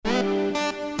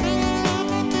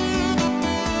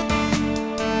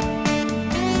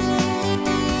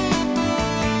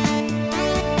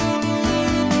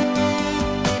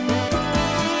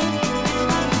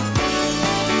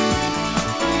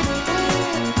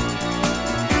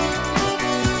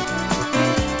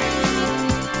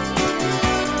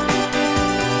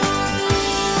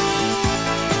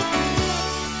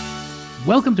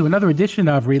Welcome to another edition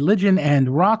of Religion and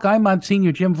Rock. I'm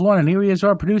Monsignor Jim Vaughn, and here he is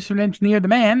our producer and engineer, the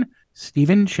man,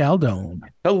 Stephen Chaldone.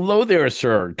 Hello there,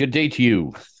 sir. Good day to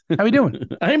you. How are you doing?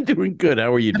 I'm doing good.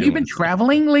 How are you doing? Have you been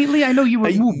traveling lately? I know you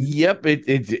were moving. Yep,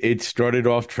 it started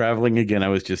off traveling again. I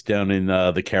was just down in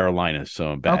the Carolinas,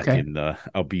 so I'm back, and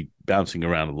I'll be bouncing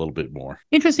around a little bit more.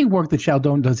 Interesting work that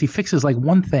Chaldone does. He fixes like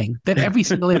one thing that every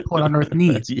single airport on earth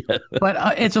needs. Yeah.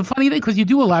 But it's a funny thing because you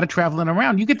do a lot of traveling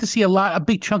around. You get to see a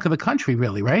big chunk of the country,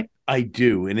 really, right? I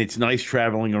do, and it's nice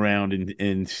traveling around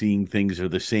and seeing things are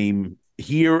the same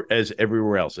here as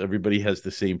everywhere else. Everybody has the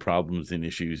same problems and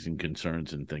issues and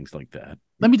concerns and things like that.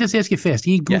 Let me just ask you fast. Do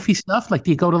you eat goofy stuff? Like,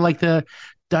 do you go to like the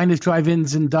diners,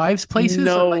 drive-ins, and dives places?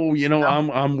 No,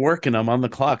 I'm working. I'm on the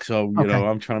clock, so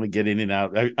I'm trying to get in and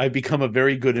out. I become a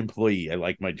very good employee. I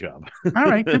like my job. All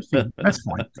right, that's fine.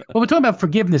 Well, we're talking about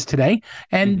forgiveness today,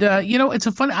 and it's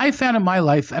a fun. I found in my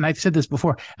life, and I've said this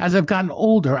before, as I've gotten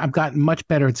older, I've gotten much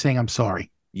better at saying I'm sorry.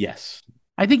 Yes,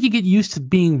 I think you get used to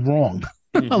being wrong.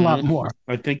 A lot more.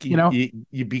 I think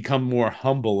you become more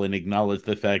humble and acknowledge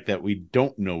the fact that we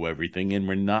don't know everything and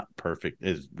we're not perfect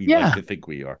as we like to think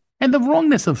we are. And the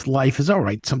wrongness of life is all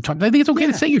right sometimes. I think it's okay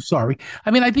to say you're sorry.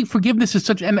 I mean, I think forgiveness is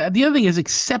such, and the other thing is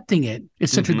accepting it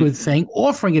is such a good thing.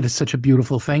 Offering it is such a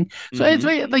beautiful thing. So it's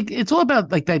very, it's all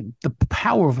about like that, the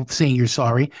power of saying you're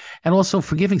sorry and also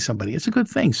forgiving somebody. It's a good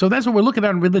thing. So that's what we're looking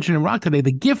at in Religion and Rock today,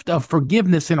 the gift of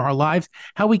forgiveness in our lives,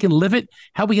 how we can live it,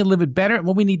 how we can live it better, and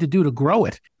what we need to do to grow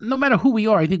it. No matter who we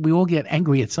are, I think we all get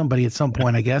angry at somebody at some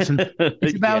point, I guess. And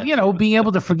it's about, being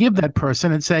able to forgive that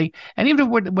person and say, and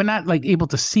even if we're not like able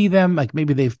to see them, like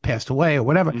maybe they've passed away or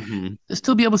whatever,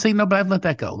 still be able to say, no, but I've let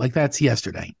that go. Like that's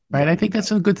yesterday, right? I think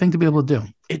that's a good thing to be able to do.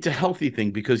 It's a healthy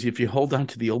thing because if you hold on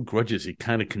to the old grudges, it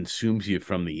kind of consumes you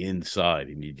from the inside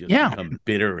and you just become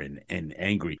bitter and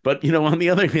angry. But, on the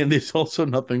other hand, there's also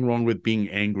nothing wrong with being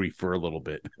angry for a little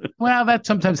bit. Well, that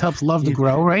sometimes helps love to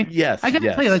grow, right? Yes. I got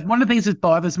to tell you, like one of the things that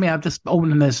bothers me, I'm just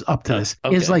opening this up to this,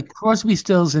 is like Crosby,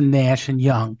 Stills, and Nash and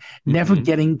Young never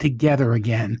getting together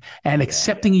again and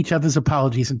accepting each other's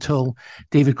apologies until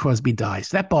David Crosby dies.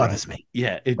 That bothers me.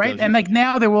 Yeah. Right. And like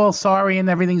now they're all sorry and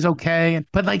everything's okay.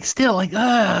 But like still like,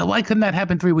 why couldn't that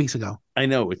happen 3 weeks ago? I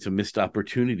know it's a missed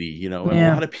opportunity, and a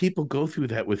lot of people go through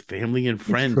that with family and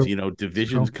friends,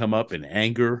 divisions come up and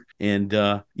anger. And,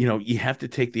 you have to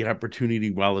take the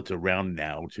opportunity while it's around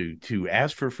now to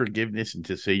ask for forgiveness and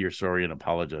to say you're sorry and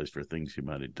apologize for things you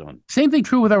might have done. Same thing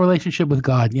true with our relationship with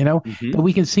God, that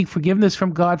we can seek forgiveness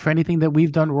from God for anything that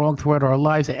we've done wrong throughout our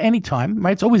lives at any time,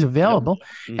 right? It's always available.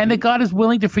 And that God is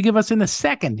willing to forgive us in a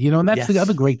second, and that's the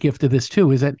other great gift of this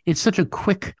too, is that it's such a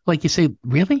quick, like you say,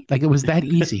 really? Like it was that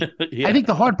easy. I think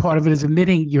the hard part of it is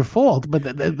admitting your fault, but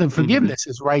the forgiveness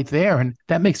is right there, and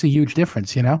that makes a huge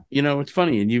difference, It's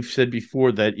funny, and you've said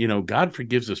before that, God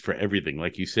forgives us for everything,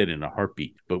 like you said, in a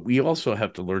heartbeat, but we also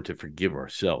have to learn to forgive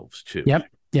ourselves, too. Yep.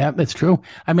 Yeah, that's true.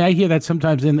 I mean, I hear that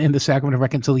sometimes in the sacrament of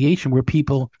reconciliation where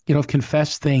people, have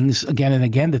confessed things again and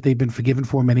again that they've been forgiven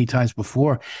for many times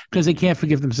before because they can't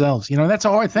forgive themselves. That's a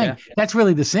hard thing. Yeah. That's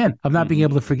really the sin of not being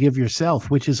able to forgive yourself,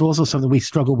 which is also something we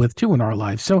struggle with too in our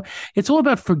lives. So it's all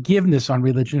about forgiveness on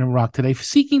Religion and Rock today,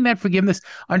 seeking that forgiveness,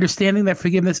 understanding that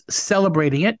forgiveness,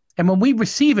 celebrating it. And when we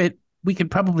receive it, we can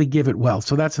probably give it well.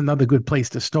 So that's another good place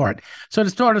to start. So to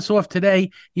start us off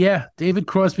today, David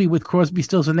Crosby with Crosby,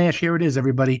 Stills, and Nash. Here it is,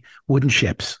 everybody. Wooden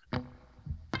Ships.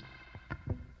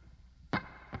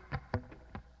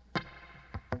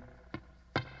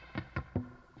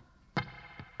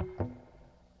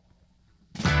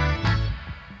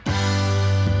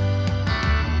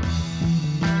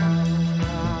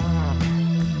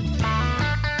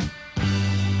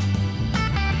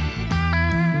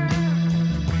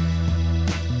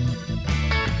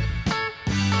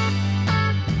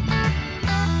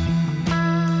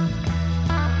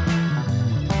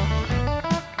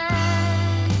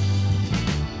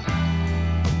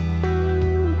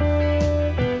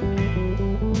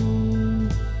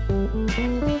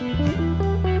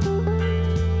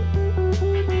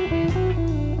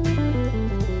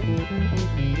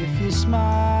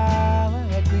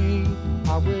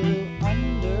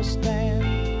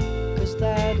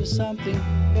 Something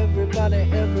everybody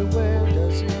everywhere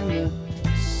does in the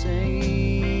same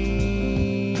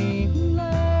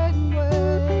language.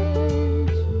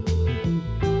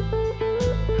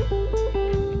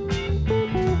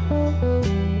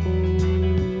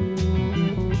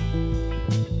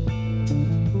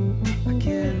 I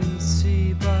can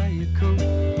see by your coat,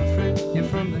 my friend, you're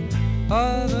from the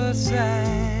other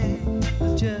side.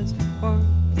 Just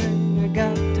one thing I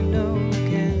got to know,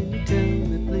 can you tell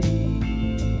me please?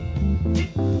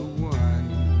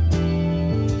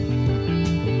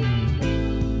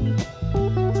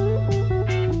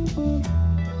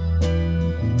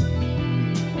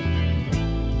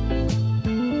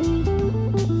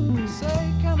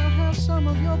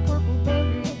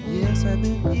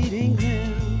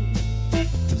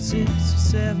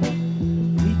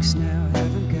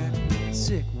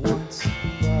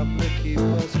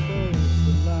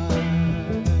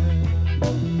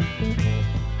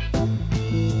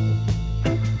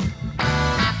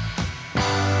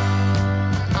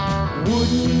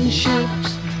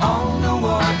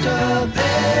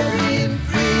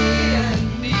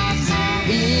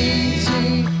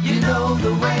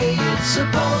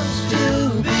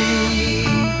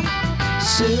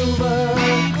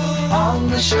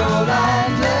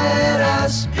 shoreline, let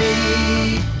us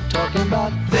be talking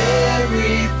about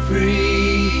very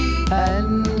free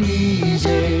and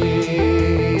easy.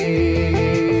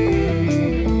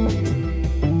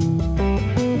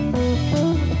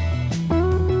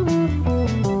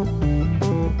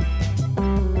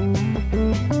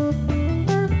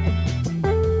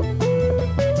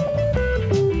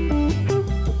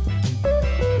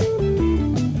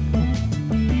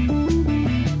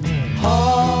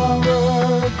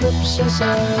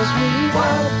 As we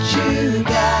watch you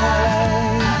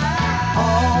die,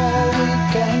 all we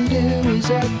can do is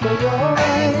echo your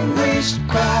anguished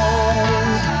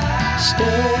cries.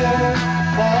 Stare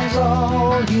as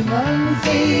all human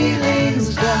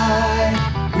feelings die.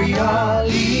 We are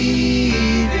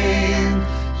leaving,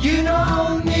 you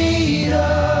don't need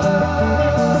us.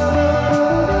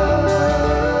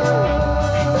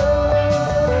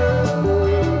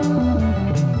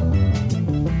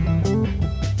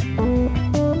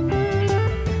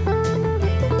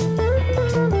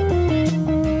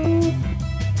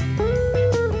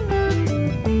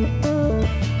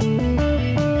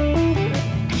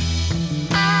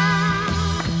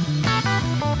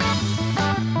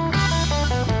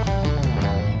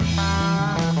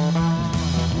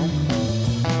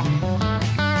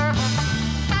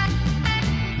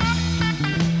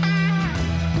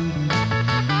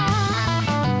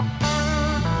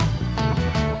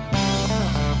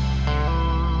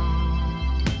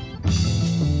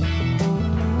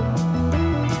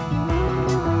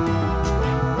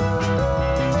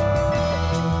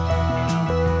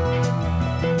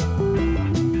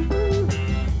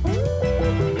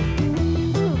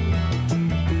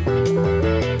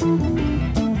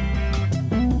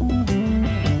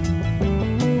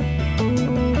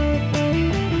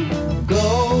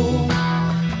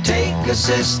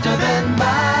 Sister, then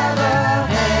by the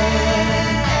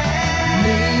hand,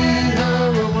 lead her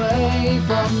away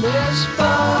from this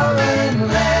foreign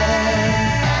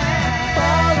land,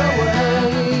 far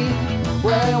away,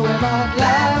 where we might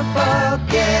laugh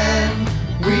again.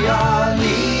 We are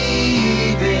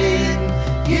leaving,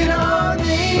 you don't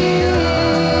need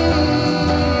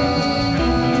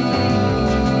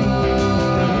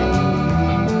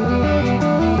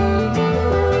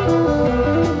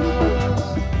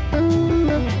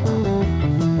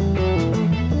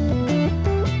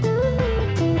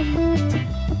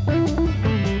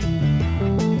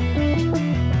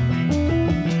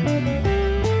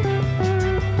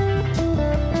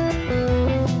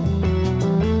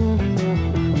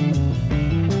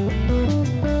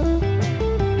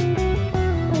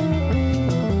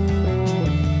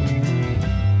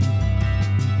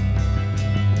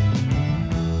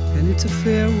it's a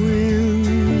fair wind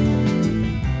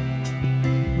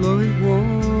blowing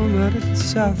warm out of the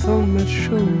south on my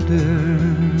shoulder.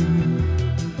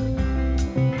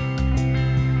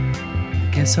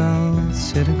 I guess I'll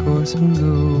set a course and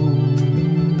go.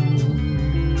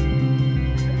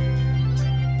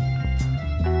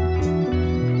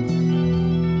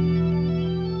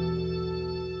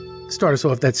 Start us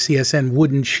off that CSN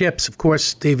Wooden Ships. Of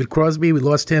course, David Crosby, we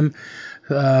lost him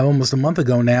almost a month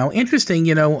ago now.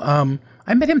 Interesting,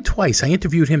 I met him twice. I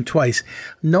interviewed him twice.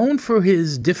 Known for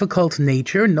his difficult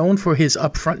nature, known for his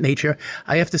upfront nature.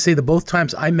 I have to say that both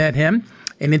times I met him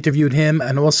and interviewed him,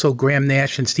 and also Graham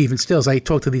Nash and Stephen Stills. I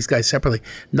talked to these guys separately.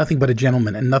 Nothing but a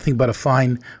gentleman and nothing but a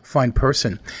fine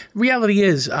person. Reality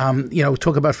is,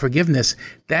 talk about forgiveness.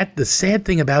 That the sad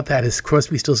thing about that is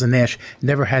Crosby, Stills, and Nash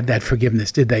never had that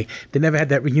forgiveness, did they? They never had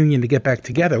that reunion to get back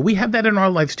together. We have that in our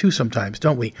lives too sometimes,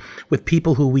 don't we? With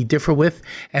people who we differ with,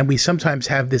 and we sometimes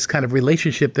have this kind of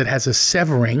relationship that has a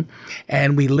severing,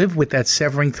 and we live with that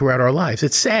severing throughout our lives.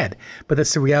 It's sad, but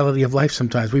that's the reality of life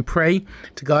sometimes. We pray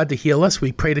to God to heal us.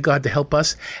 We pray to God to help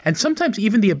us. And sometimes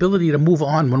even the ability to move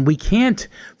on when we can't,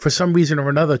 for some reason or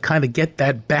another, kind of get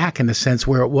that back in a sense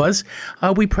where it was.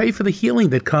 We pray for the healing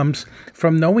that comes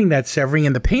from knowing that severing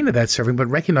and the pain of that severing, but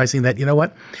recognizing that,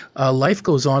 life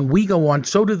goes on, we go on,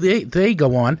 so do they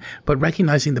go on, but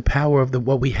recognizing the power of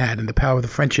what we had and the power of the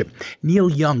friendship.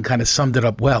 Neil Young kind of summed it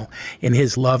up well in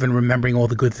his love and remembering all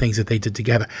the good things that they did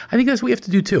together. I think that's what we have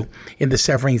to do too in the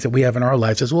severings that we have in our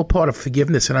lives as well, part of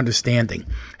forgiveness and understanding.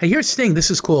 Hey, here's Sting.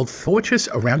 This is called Fortress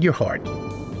Around Your Heart.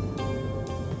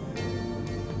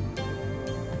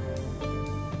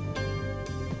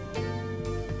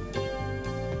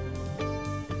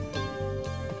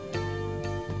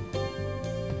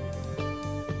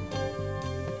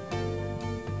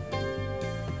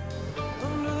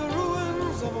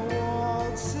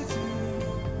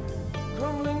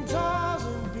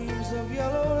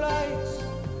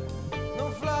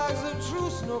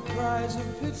 No cries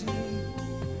of pity,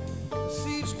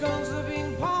 Siege guns are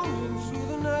being pounded through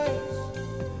the night.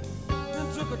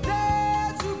 It took a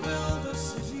day to build a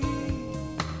city.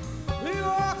 We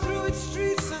walked through its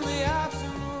streets in the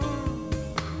afternoon.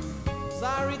 As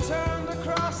I returned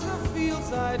across the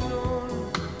fields I'd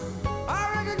known,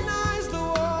 I recognized the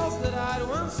walls that I'd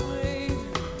once made.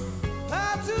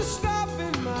 Had to stop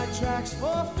in my tracks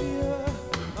for fear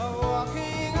of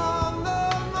walking on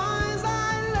the mines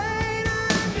I laid.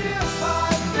 And if I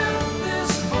built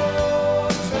this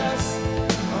fortress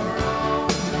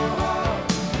around your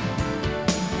heart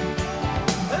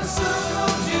and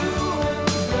circled you in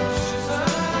bushes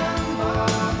and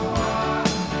barbed wire,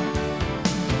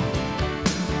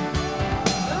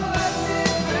 and let me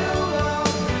build a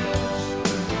bridge,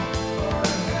 for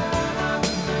I cannot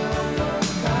fill the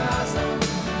chasm.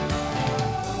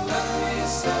 Let me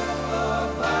set the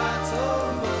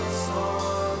battlements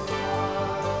on fire.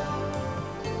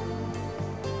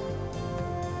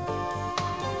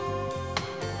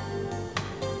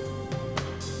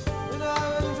 When I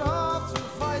went off to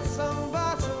fight some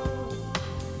battle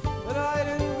that I'd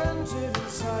invented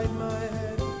inside my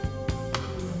head,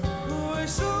 we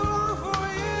so long for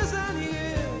years and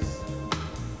years.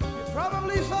 You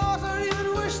probably thought or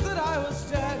even wished that I was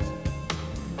dead,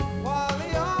 while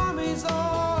the armies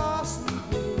all are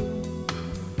sleeping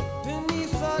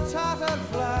beneath the tattered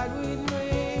flag we'd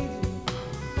made.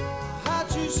 I had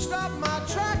to stop my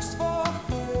tracks for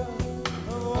fear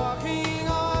of walking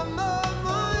on the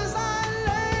mines I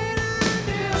laid. And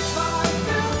if I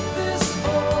built this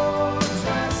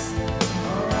fortress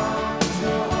around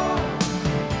your heart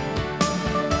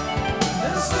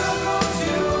and circled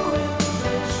you in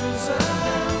trenches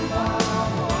and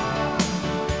barbed wire,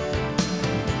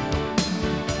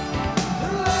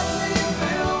 and let me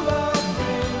build a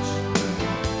bridge,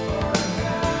 for I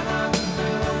cannot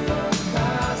fill the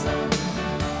chasm.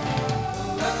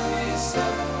 Let me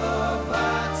set the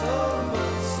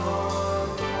battlements on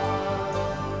fire.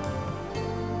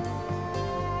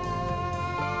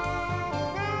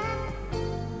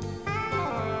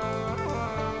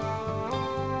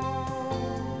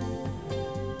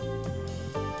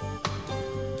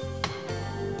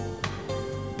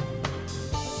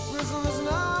 Prison has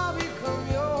now become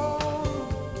your home,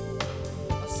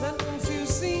 a sentence you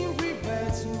seem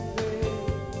prepared to pay.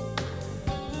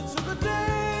 It took a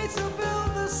day to build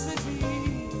the city.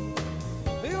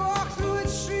 We walked through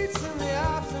its streets in the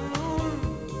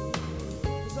afternoon.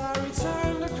 As I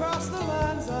returned across the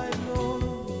lands I'd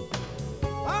known,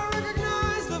 I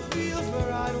recognized the fields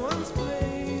where I'd once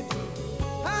played.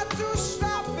 Had to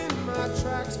stop in my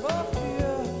tracks for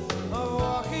fear of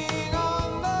walking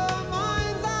on the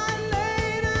mines I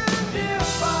laid. And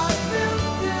if I built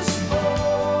this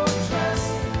fortress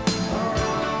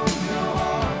around your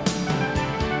heart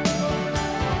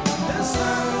and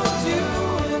circled you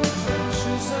in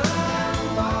trenches and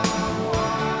barbed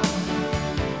wire,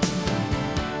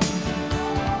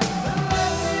 and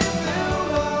let me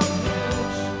build a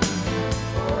bridge,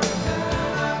 for I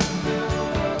cannot fill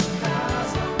the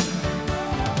chasm.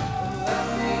 Let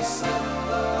me set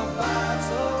the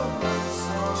battlements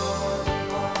on fire.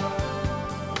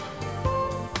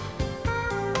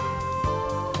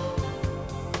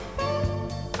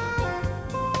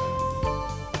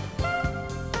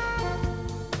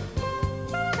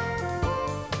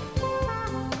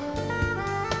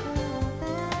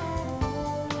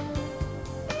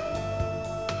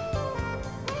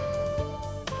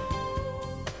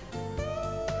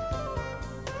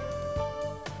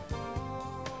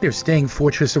 They're staying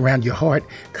fortress around your heart,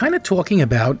 kind of talking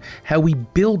about how we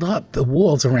build up the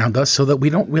walls around us so that we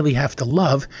don't really have to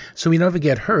love, so we never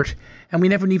get hurt, and we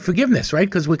never need forgiveness, right?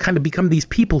 Because we kind of become these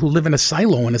people who live in a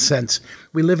silo, in a sense.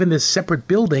 We live in this separate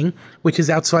building, which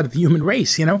is outside of the human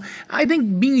race, you know? I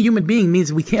think being a human being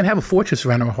means we can't have a fortress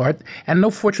around our heart, and no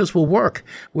fortress will work.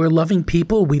 We're loving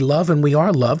people, we love and we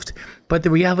are loved, but the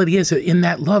reality is that in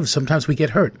that love, sometimes we get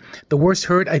hurt. The worst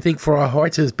hurt, I think, for our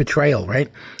hearts is betrayal,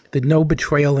 right? The no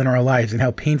betrayal in our lives and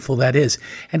how painful that is.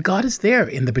 And God is there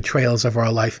in the betrayals of our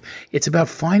life. It's about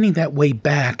finding that way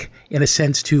back, in a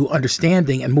sense, to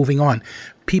understanding and moving on.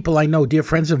 People I know, dear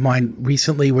friends of mine,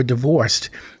 recently were divorced.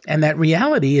 And that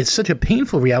reality is such a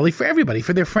painful reality for everybody,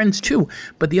 for their friends too.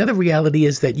 But the other reality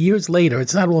is that years later,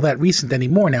 it's not all that recent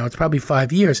anymore now, it's probably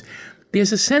 5 years,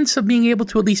 there's a sense of being able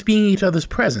to at least be in each other's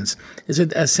presence. There's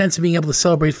a sense of being able to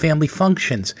celebrate family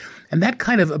functions. And that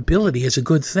kind of ability is a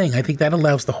good thing. I think that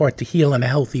allows the heart to heal in a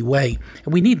healthy way.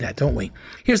 And we need that, don't we?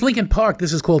 Here's Linkin Park.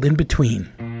 This is called In Between.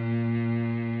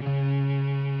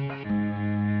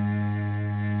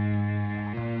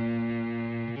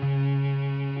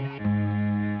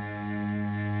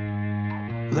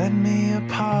 Let me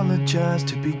apologize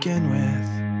to begin with.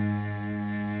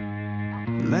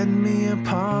 Let me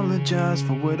apologize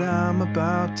for what I'm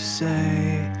about to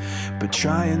say. But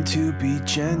trying to be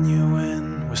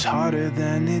genuine was harder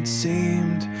than it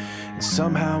seemed, and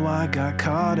somehow I got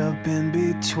caught up in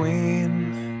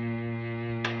between.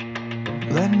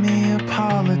 Let me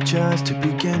apologize to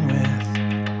begin with.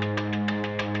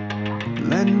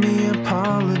 Let me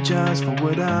apologize for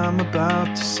what I'm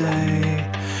about to say.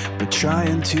 But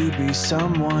trying to be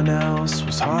someone else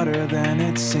was harder than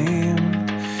it seemed,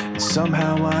 and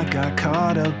somehow I got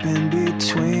caught up in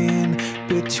between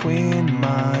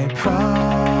my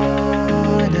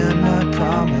pride and my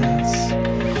promise,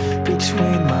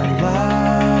 between my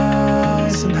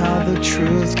lies and how the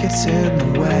truth gets in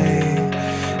the way.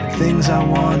 And things I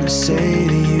want to say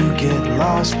to you get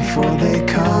lost before they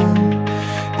come.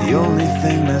 The only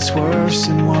thing that's worse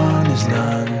than one is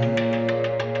none.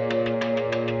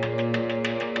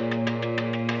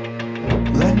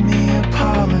 Let me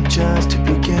apologize to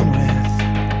begin with.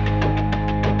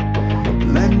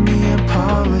 Let me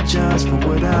apologize for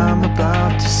what I'm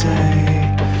about to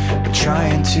say. But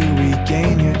trying to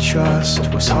regain your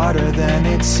trust was harder than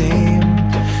it seemed,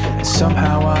 and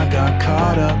somehow I got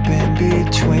caught up in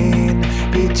between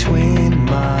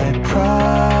my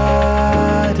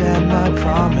pride and my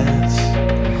promise,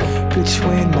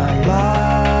 between my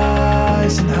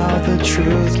lies and how the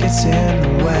truth gets in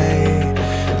the way.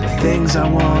 The things I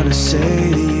want to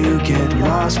say to you get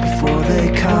lost before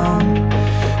they come.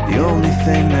 The only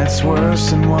thing that's worse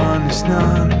than one is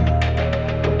none.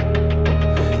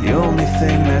 The only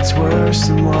thing that's worse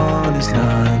than one is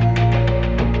none.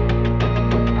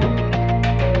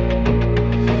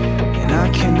 And I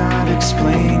cannot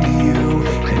explain to you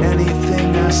in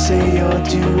anything I say or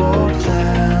do or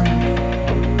plan.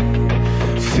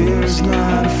 Fear's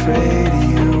not afraid of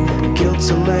you, but guilt's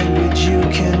a language you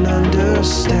can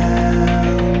understand.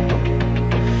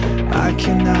 I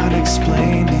cannot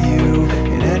explain to you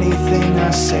in anything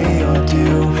I say or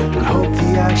do, but hope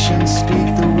the actions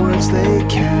speak the words they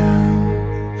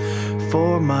can.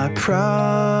 For my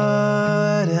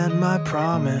pride and my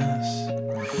promise,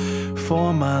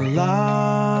 for my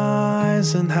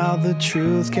lies and how the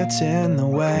truth gets in the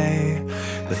way.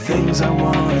 The things I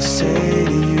want to say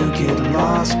to you get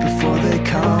lost before they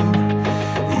come.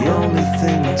 The only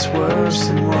thing that's worse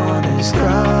than one is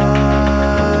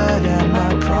pride and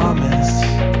my promise,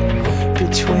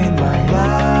 between my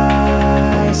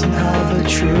lies and how the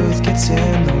truth gets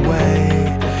in the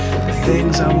way. The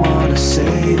things I want to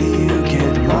say to you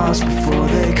get lost before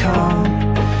they come.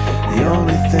 The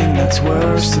only thing that's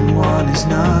worse than one is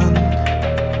none.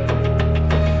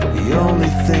 The only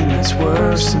thing that's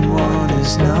worse than one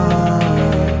is none.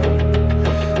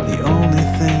 The only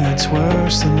thing that's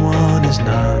worse than one is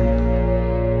none.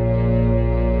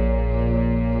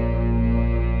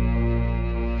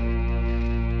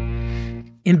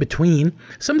 In between,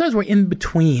 sometimes we're in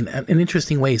between in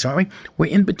interesting ways, aren't we?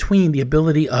 We're in between the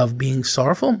ability of being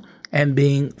sorrowful and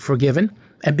being forgiven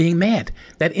and being mad.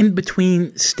 That in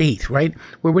between state, right?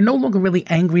 Where we're no longer really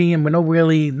angry and we're not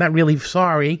really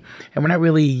sorry and we're not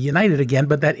really united again,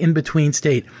 but that in between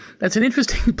state. That's an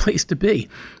interesting place to be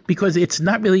because it's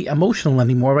not really emotional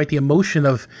anymore, right? The emotion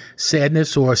of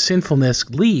sadness or sinfulness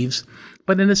leaves.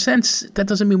 But in a sense, that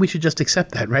doesn't mean we should just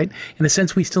accept that, right? In a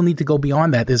sense, we still need to go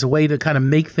beyond that. There's a way to kind of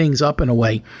make things up in a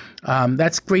way.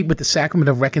 That's great with the sacrament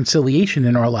of reconciliation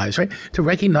in our lives, right? To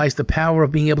recognize the power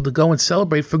of being able to go and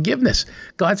celebrate forgiveness,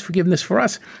 God's forgiveness for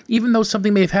us. Even though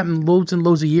something may have happened loads and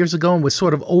loads of years ago and we're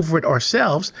sort of over it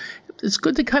ourselves, it's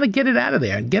good to kind of get it out of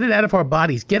there and get it out of our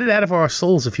bodies, get it out of our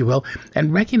souls, if you will,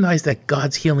 and recognize that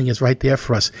God's healing is right there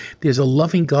for us. There's a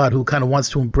loving God who kind of wants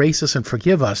to embrace us and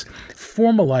forgive us.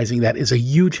 Formalizing that is a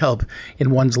huge help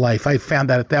in one's life. I've found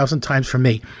that 1,000 times for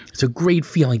me. It's a great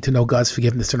feeling to know God's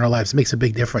forgiveness in our lives. It makes a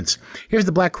big difference. Here's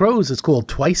the Black Crowes. It's called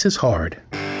Twice as Hard.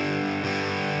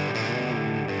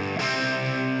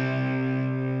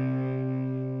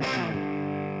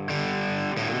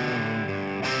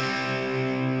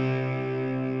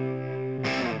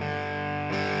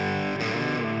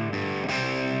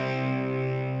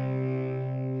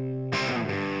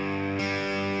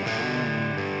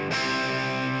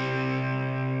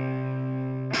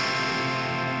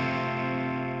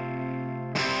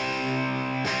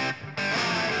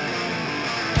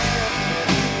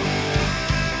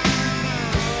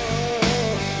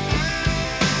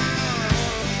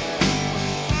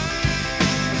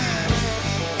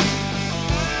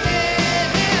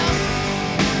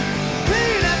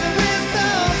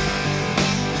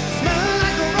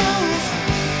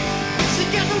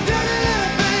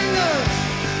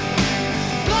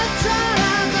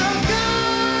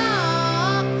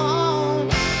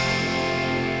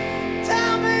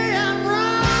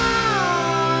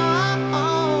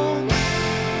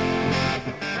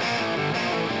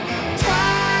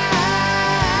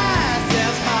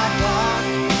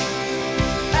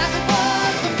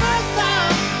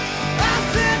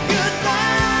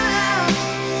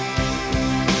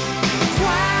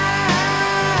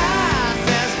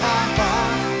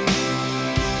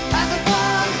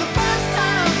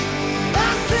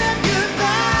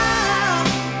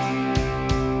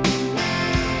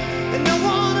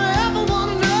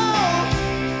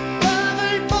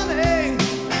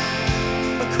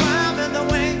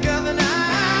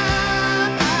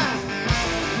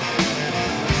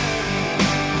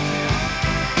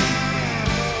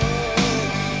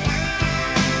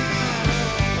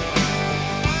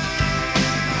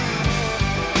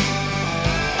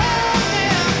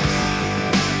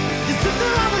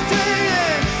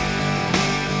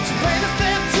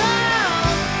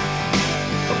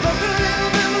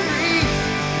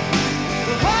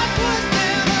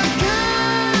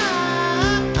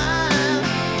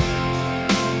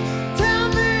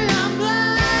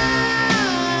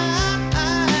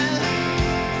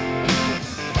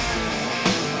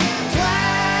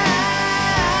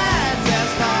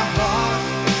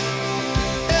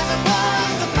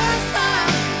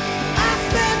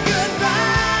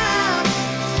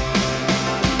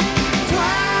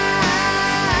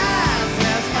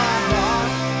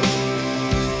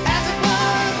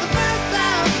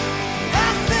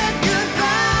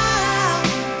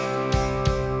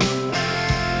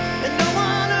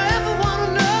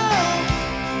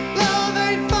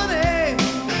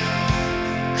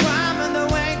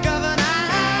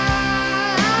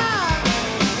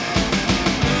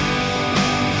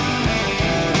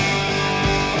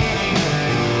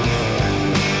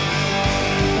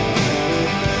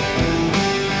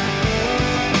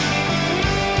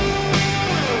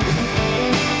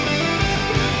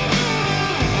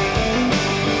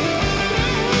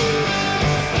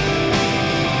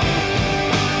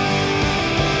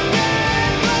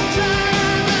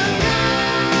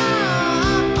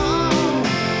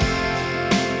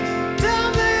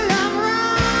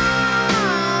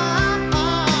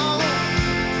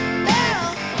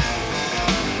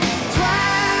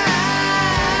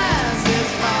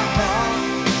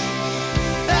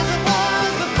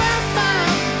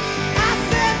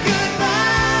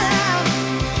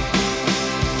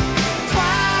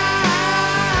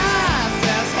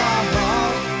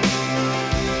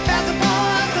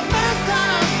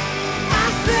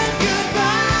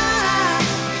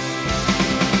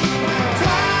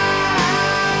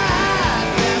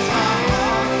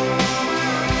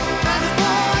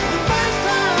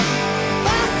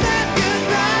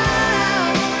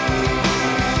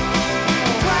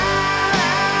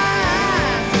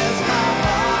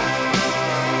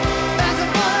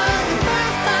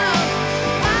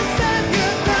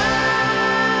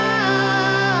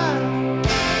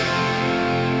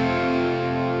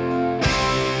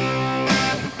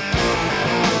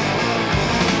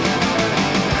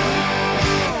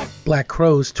 Black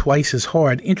Crowes, Twice as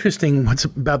Hard. Interesting what's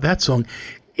about that song.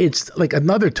 It's like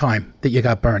another time that you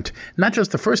got burnt. Not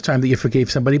just the first time that you forgave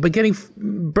somebody, but getting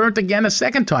burnt again a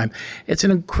second time. It's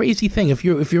a crazy thing. If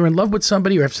you're in love with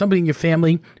somebody or have somebody in your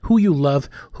family who you love,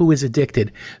 who is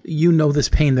addicted, you know this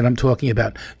pain that I'm talking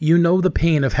about. You know the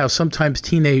pain of how sometimes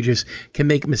teenagers can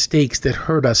make mistakes that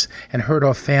hurt us and hurt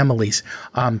our families.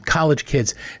 College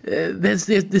kids. This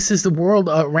is the world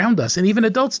around us. And even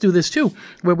adults do this too,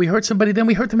 where we hurt somebody, then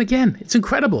we hurt them again. It's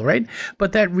incredible, right?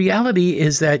 But that reality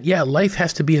is that, life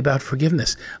has to be about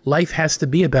forgiveness. Life has to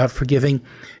be about forgiving,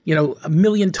 a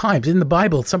million times. In the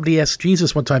Bible, somebody asked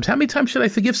Jesus one time, how many times should I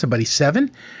forgive somebody?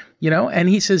 7? And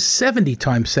he says 70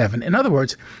 times 7. In other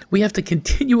words, we have to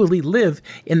continually live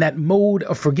in that mode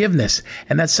of forgiveness.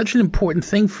 And that's such an important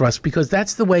thing for us because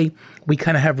that's the way we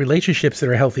kind of have relationships that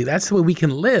are healthy. That's the way we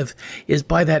can live, is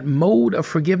by that mode of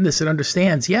forgiveness that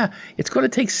understands, it's going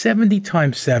to take 70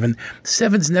 times 7.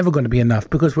 7's never going to be enough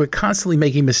because we're constantly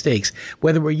making mistakes.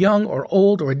 Whether we're young or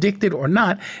old or addicted or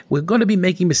not, we're going to be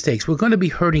making mistakes. We're going to be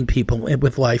hurting people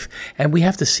with life. And we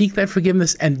have to seek that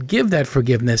forgiveness and give that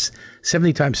forgiveness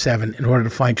 70 times 7 in order to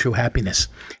find true happiness.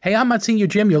 Hey, I'm Monsignor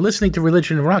Jim. You're listening to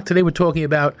Religion and Rock. Today we're talking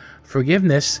about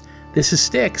forgiveness. This is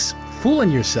Styx,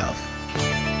 Fooling Yourself.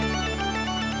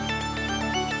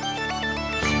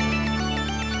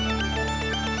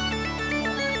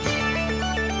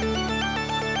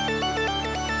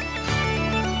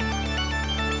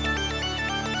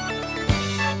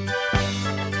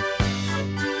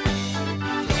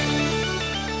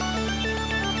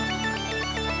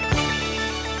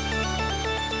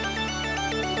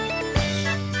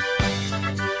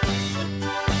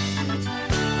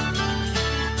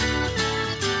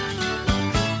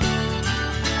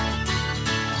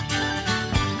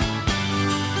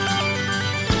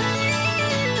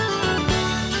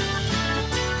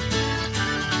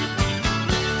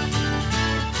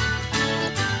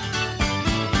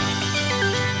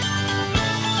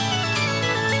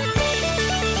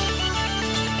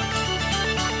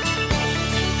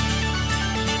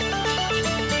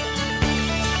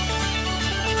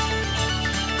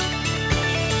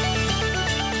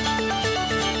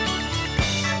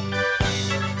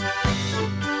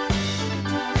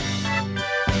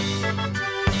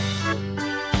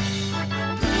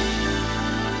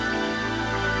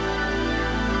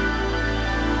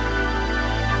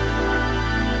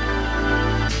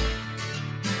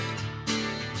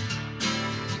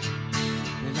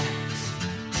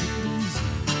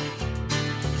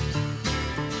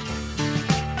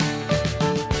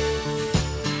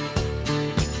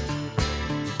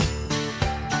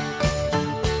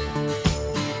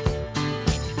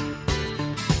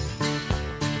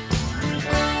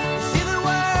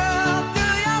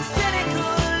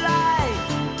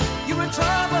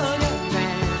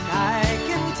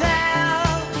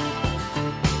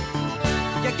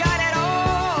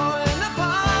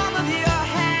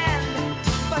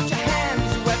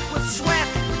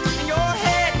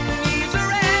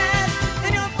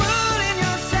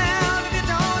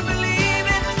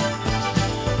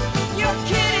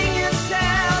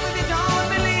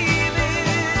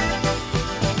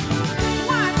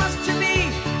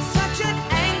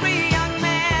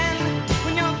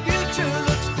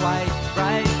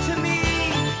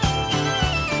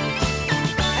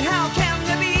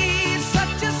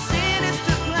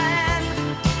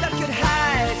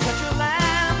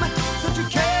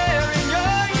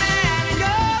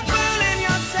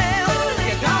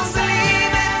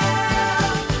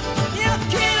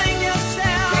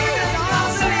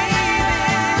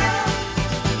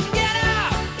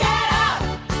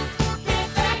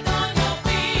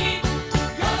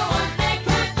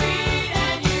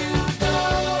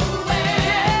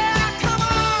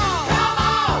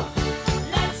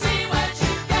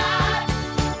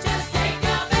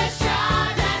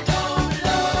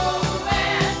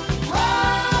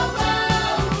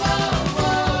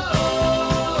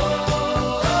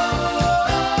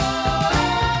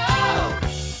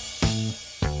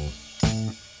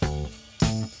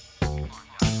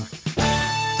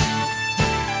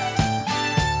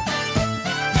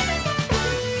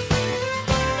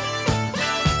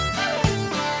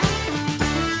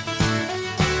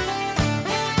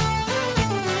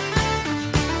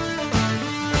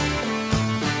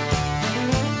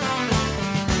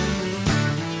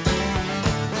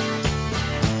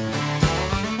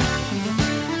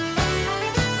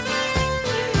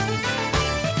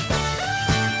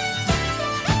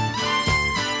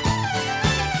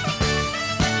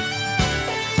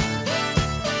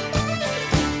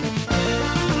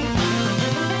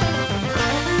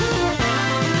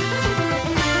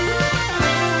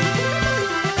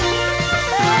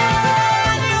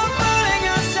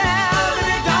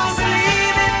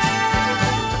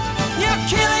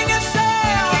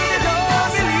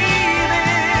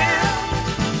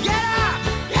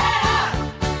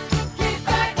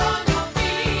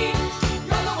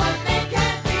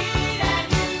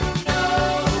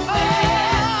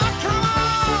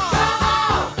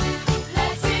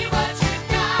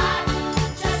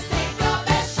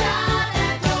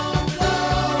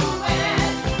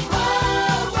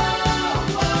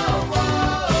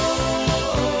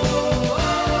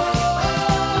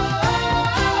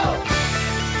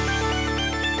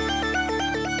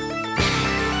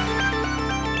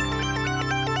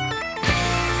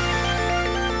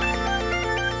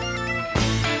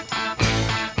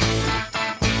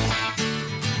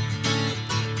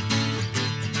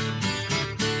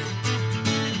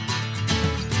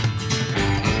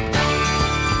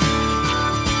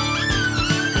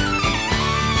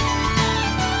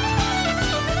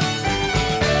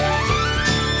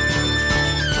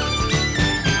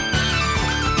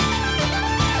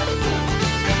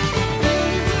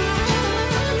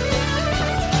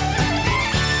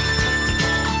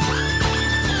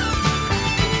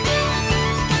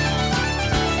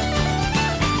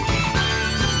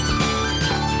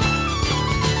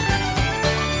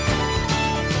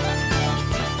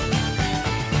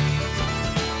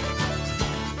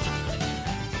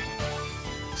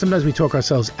 sometimes we talk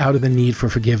ourselves out of the need for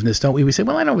forgiveness, don't we? We say,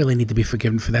 well, I don't really need to be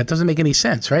forgiven for that. It doesn't make any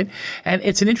sense, right? And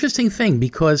it's an interesting thing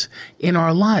because in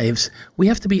our lives, we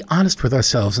have to be honest with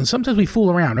ourselves. And sometimes we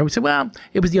fool around, right? We say, well,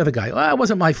 it was the other guy. Well, it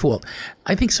wasn't my fault.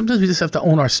 I think sometimes we just have to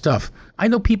own our stuff. I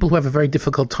know people who have a very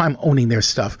difficult time owning their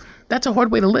stuff. That's a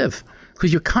hard way to live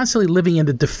because you're constantly living in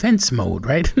the defense mode,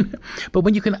 right? But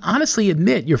when you can honestly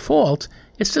admit your fault,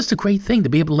 it's just a great thing to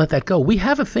be able to let that go. We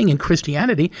have a thing in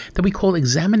Christianity that we call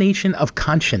examination of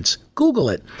conscience. Google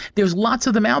it. There's lots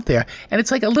of them out there. And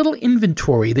it's like a little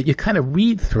inventory that you kind of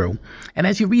read through. And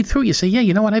as you read through, you say, yeah,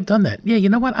 you know what? I've done that. Yeah, you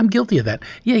know what? I'm guilty of that.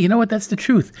 Yeah, you know what? That's the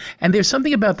truth. And there's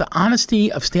something about the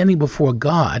honesty of standing before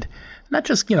God. Not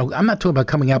just, I'm not talking about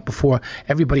coming out before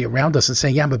everybody around us and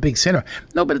saying, yeah, I'm a big sinner.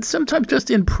 No, but it's sometimes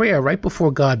just in prayer right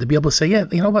before God to be able to say, yeah,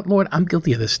 you know what, Lord, I'm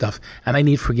guilty of this stuff and I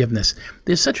need forgiveness.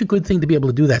 There's such a good thing to be able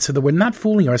to do that so that we're not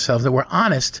fooling ourselves, that we're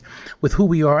honest with who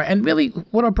we are and really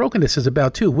what our brokenness is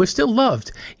about too. We're still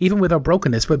loved, even with our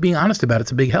brokenness, but being honest about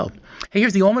it's a big help. Hey,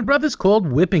 here's the Allman Brothers called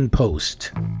Whipping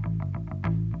Post.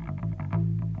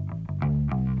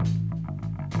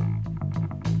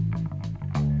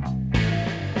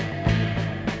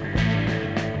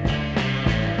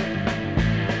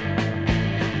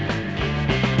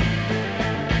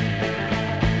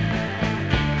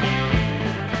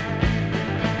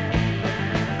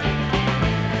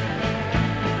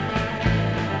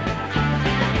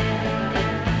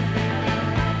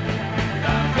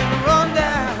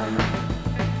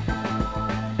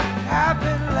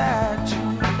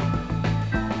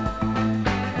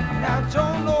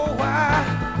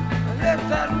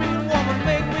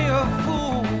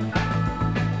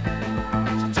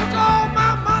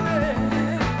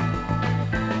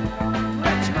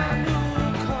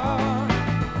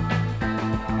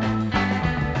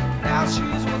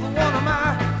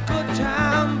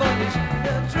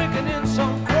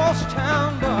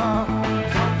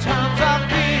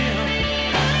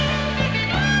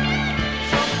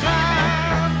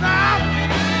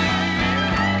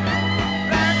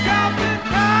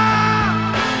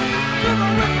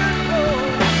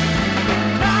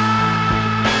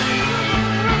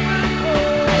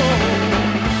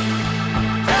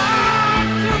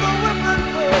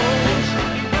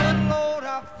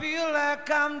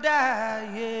 I'm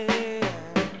dying.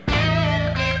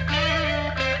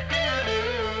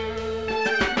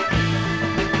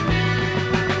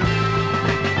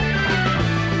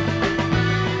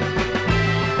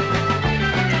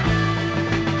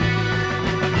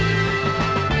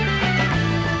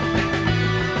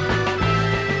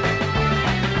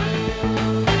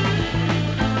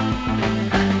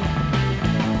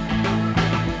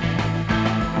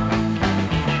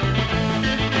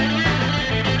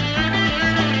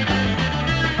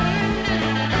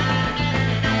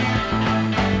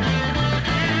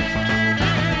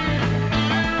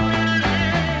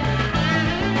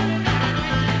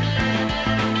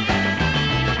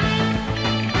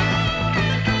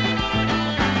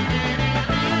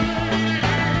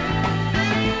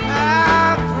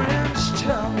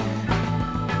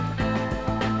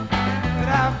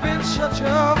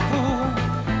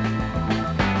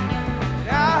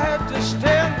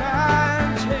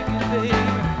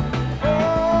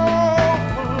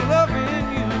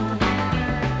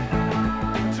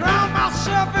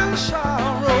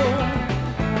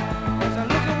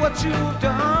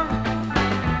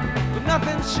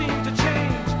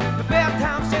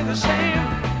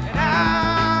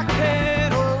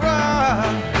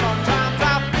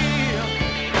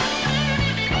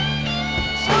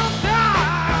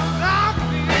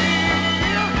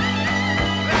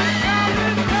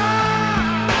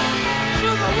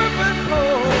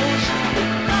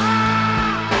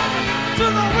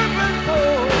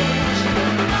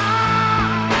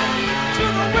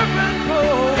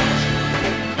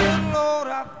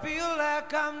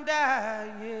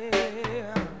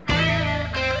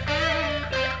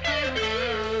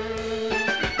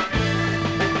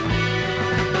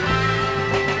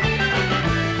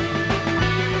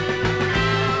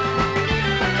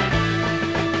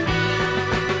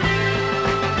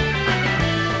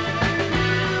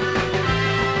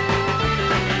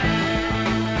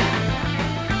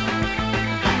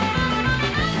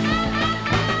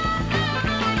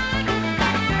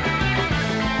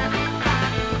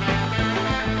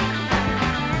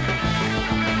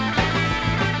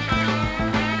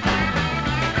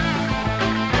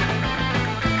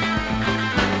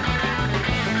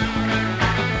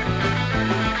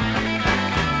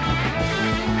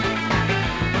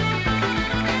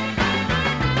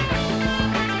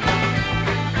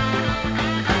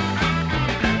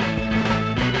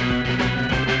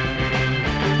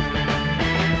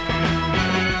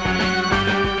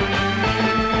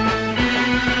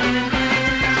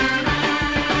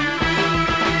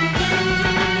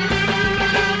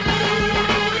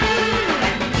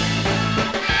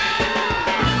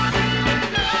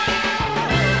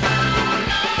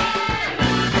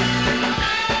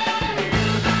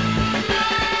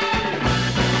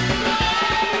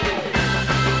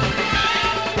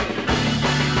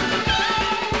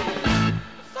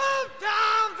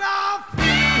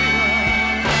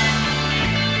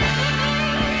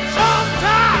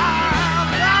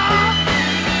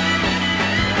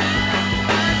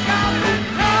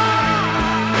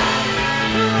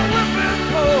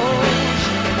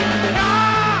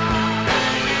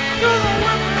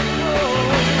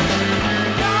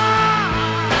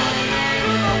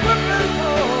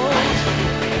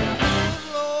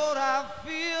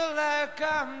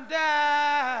 I'm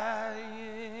dying.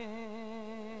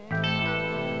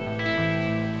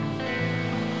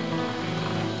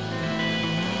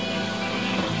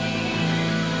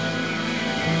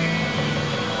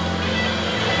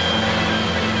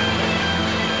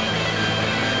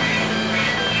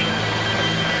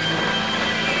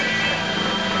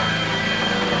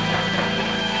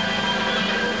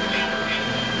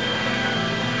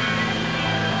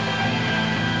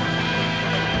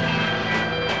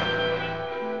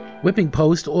 Whipping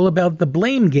Post, all about the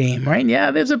blame game, right? Yeah,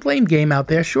 there's a blame game out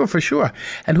there, sure, for sure.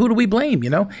 And who do we blame, you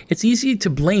know? It's easy to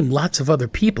blame lots of other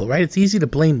people, right? It's easy to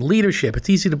blame leadership. It's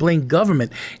easy to blame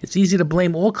government. It's easy to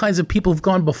blame all kinds of people who've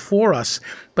gone before us.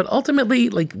 But ultimately,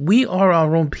 like, we are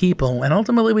our own people, and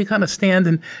ultimately we kind of stand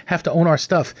and have to own our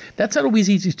stuff. That's not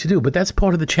always easy to do, but that's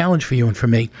part of the challenge for you and for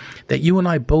me, that you and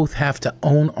I both have to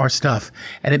own our stuff.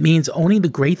 And it means owning the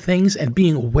great things and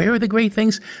being aware of the great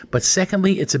things. But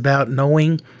secondly, it's about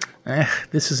knowing,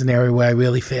 this is an area where I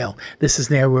really fail. This is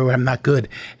an area where I'm not good.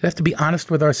 We have to be honest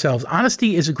with ourselves.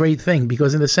 Honesty is a great thing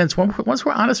because, in a sense, once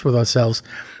we're honest with ourselves,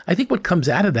 I think what comes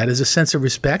out of that is a sense of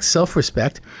respect,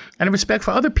 self-respect, and a respect for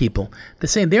other people. They're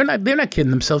saying they're not kidding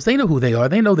themselves. They know who they are.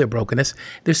 They know their brokenness.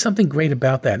 There's something great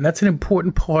about that, and that's an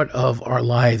important part of our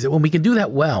lives. When we can do that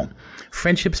well,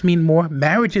 friendships mean more.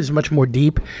 Marriage is much more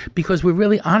deep because we're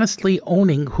really honestly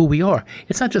owning who we are.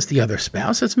 It's not just the other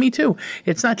spouse. It's me too.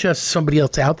 It's not just somebody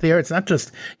else out there. It's not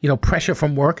just, pressure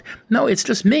from work. No, it's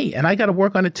just me, and I got to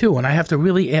work on it too. And I have to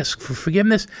really ask for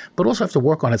forgiveness, but also have to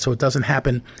work on it so it doesn't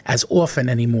happen as often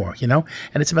anymore, And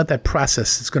it's about that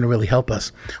process that's going to really help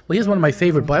us. Well, here's one of my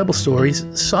favorite Bible stories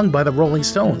sung by the Rolling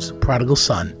Stones, Prodigal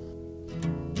Son.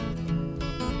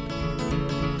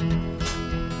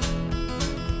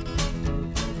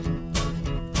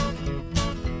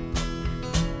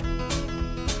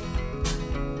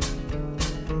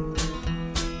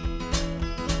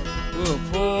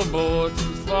 Poor boy took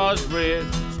his father's bread,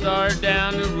 started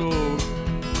down the road,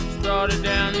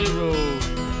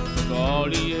 took all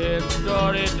he had,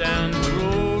 started down the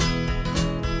road,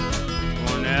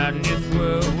 going out in this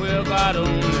world, well, God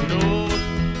only knows,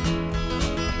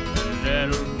 and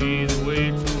that'll be the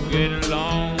way to get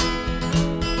along.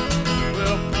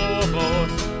 Well, poor boy,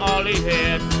 all he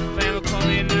had, family come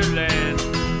in the land,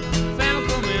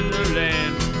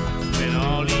 spent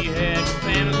all he had,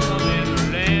 family come in the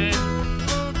land.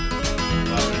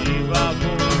 I'll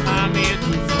go behind me to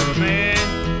some man.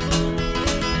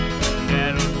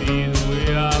 That'll be the way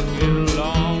I'll get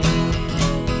along.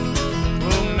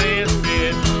 Oh, man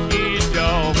said, here you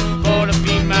go, for to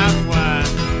feed my swine,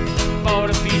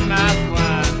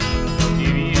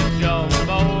 Here you go,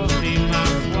 for to feed my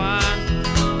swine.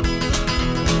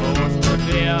 Oh, stood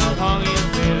there, hung his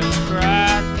head and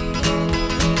cried.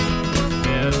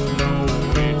 There's no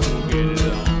way to get it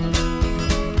on.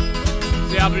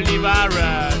 See, I believe I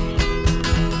ride.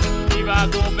 I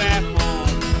go back home,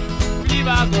 believe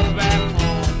I go back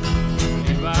home,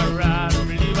 believe I ride,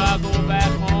 believe I go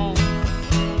back home,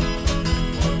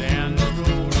 or down the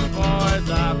road as far as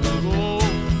I can go,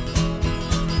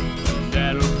 and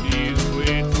that'll be the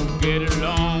way to get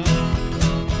along.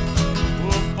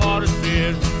 Oh, father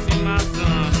said, see my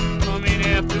son coming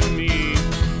after me,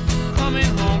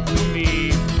 coming home to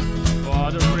me,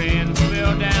 father ran,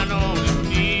 fell down on his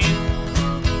knees,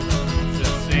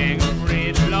 just sang a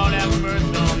praise, Lord have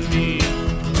mercy on me.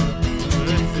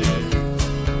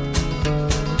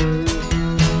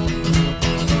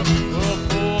 Oh,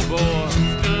 poor boy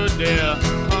stood there,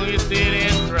 hung his head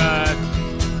and cried,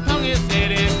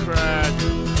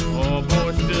 Oh,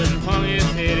 boy stood and hung his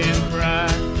head and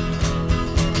cried.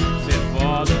 Said,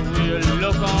 Father, will you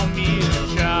look on me as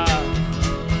a child?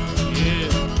 Yeah.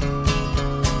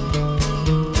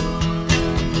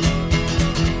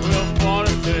 Well,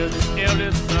 father said, his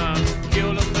eldest son,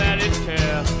 kill the fatted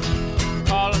calf,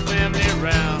 call the family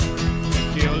round,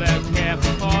 kill that calf,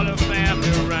 call the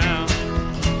family round.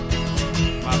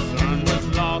 My son was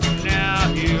lost, now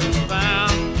he is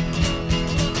found,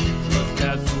 'cause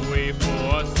that's the way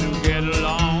for us to get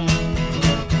along.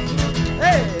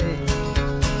 Hey!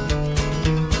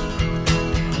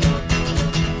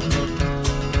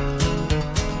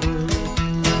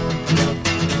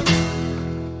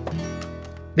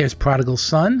 There's Prodigal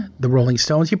Son, the Rolling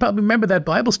Stones. You probably remember that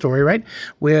Bible story, right?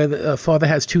 Where the father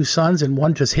has two sons and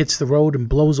one just hits the road and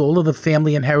blows all of the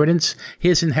family inheritance,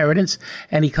 his inheritance,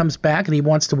 and he comes back and he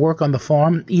wants to work on the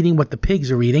farm eating what the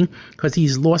pigs are eating because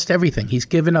he's lost everything. He's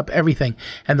given up everything.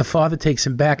 And the father takes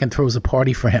him back and throws a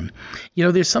party for him.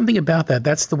 There's something about that.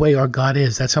 That's the way our God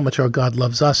is. That's how much our God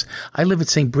loves us. I live at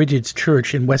St. Bridget's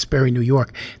Church in Westbury, New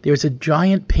York. There's a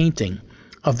giant painting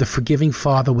of the forgiving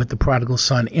father with the prodigal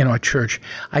son in our church.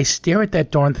 I stare at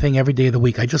that darn thing every day of the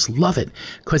week. I just love it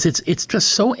because it's just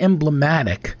so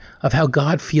emblematic of how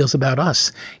God feels about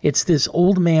us. It's this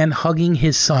old man hugging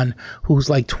his son who's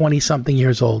like 20 something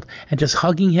years old and just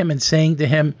hugging him and saying to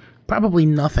him, probably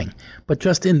nothing, but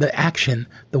just in the action,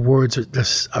 the words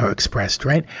are expressed,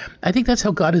 right? I think that's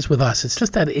how God is with us. It's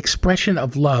just that expression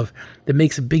of love that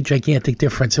makes a big, gigantic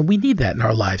difference. And we need that in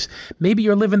our lives. Maybe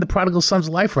you're living the prodigal son's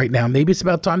life right now. Maybe it's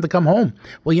about time to come home.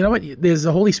 Well, you know what? There's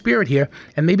the Holy Spirit here.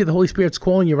 And maybe the Holy Spirit's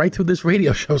calling you right through this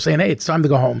radio show saying, hey, it's time to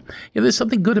go home. There's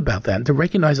something good about that. And to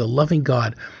recognize a loving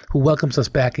God who welcomes us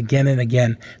back again and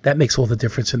again, that makes all the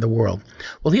difference in the world.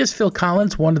 Well, here's Phil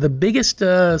Collins, one of the biggest,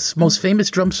 most famous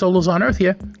drum solos on earth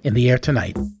here in the air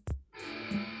tonight.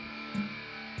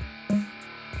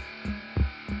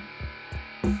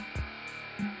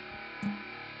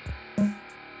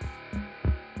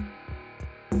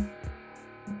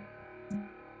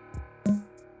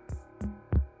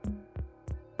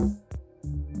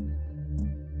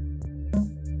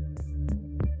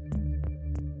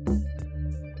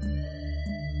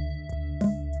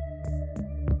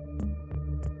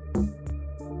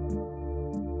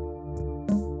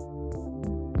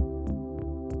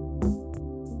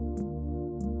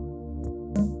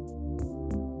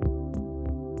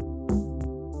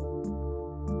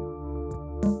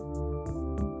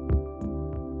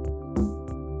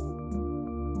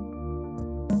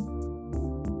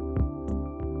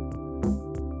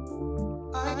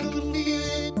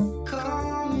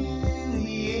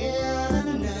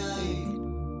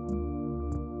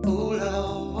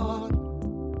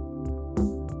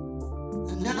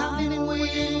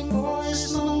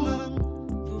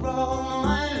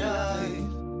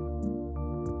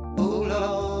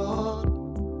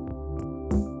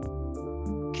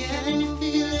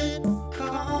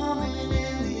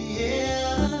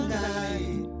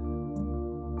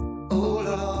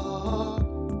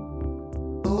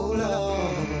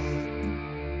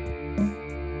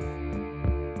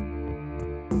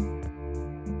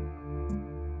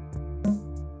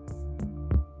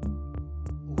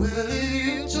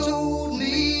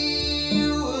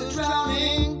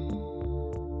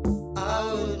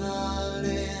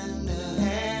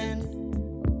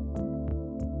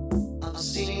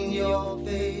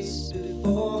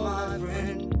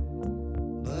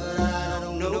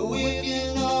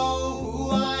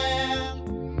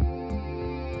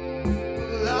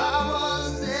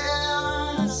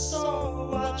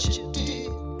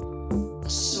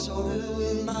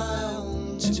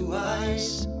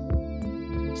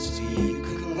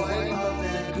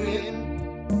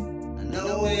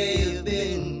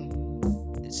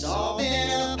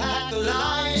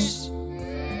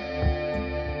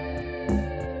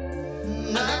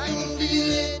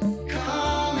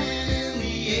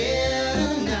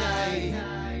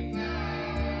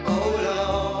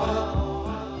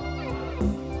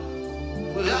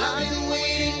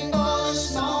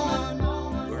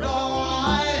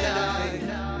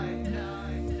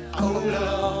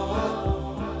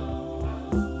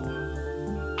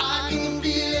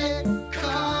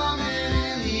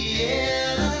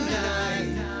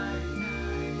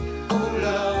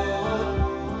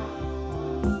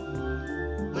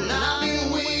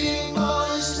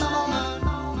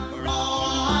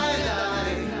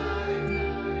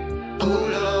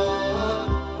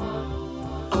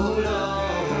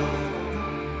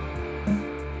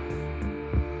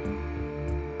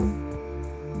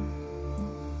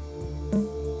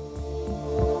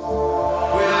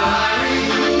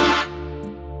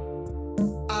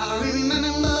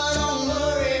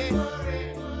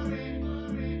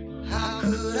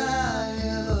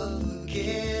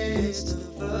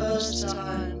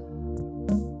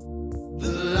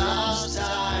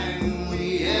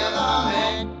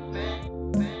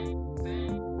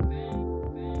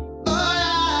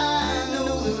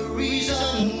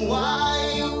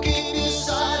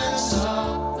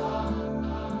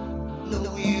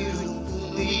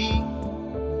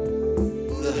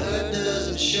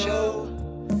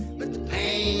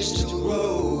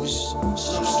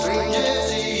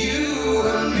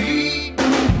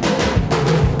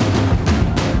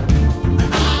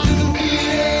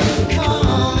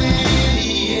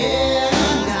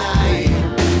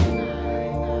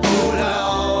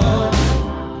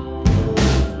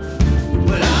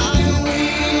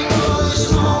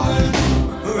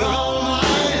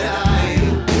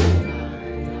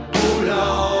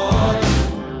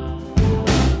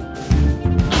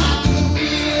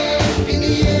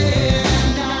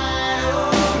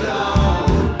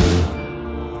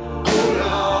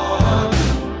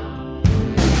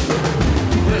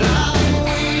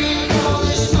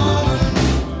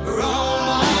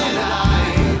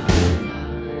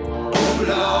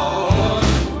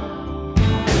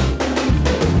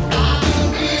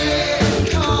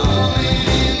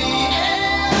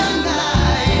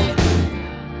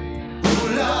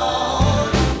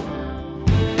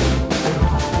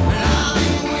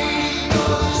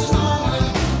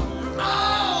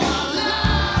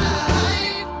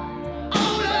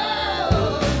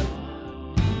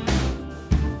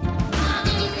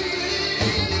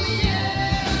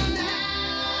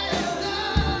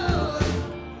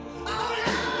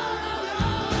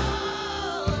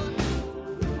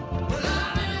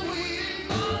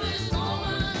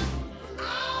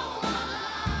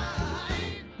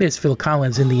 There's Phil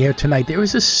Collins in the air tonight. There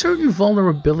is a certain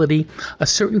vulnerability, a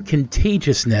certain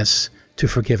contagiousness to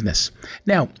forgiveness.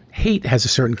 Now, hate has a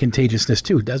certain contagiousness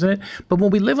too, doesn't it? But when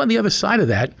we live on the other side of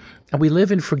that, and we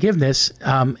live in forgiveness,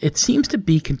 it seems to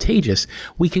be contagious.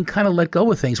 We can kind of let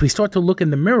go of things. We start to look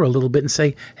in the mirror a little bit and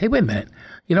say, hey, wait a minute.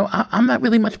 You know, I'm not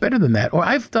really much better than that. Or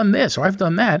I've done this, or I've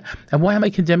done that. And why am I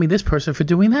condemning this person for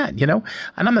doing that? You know,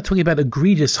 and I'm not talking about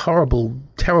egregious, horrible,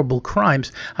 terrible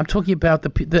crimes. I'm talking about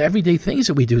the everyday things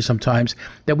that we do sometimes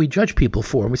that we judge people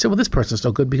for. And we say, well, this person's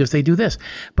no good because they do this.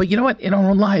 But you know what? In our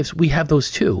own lives, we have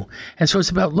those too. And so it's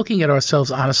about looking at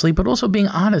ourselves honestly, but also being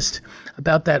honest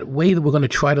about that way that we're going to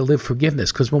try to live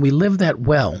forgiveness. Because when we live that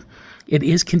well, it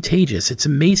is contagious. It's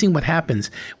amazing what happens.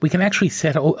 We can actually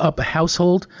set up a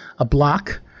household, a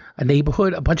block, a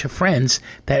neighborhood, a bunch of friends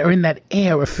that are in that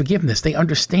air of forgiveness. They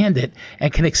understand it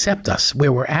and can accept us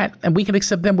where we're at, and we can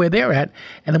accept them where they're at.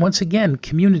 And then once again,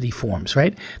 community forms,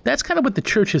 right? That's kind of what the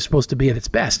church is supposed to be at its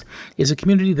best, is a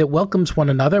community that welcomes one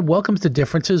another, welcomes the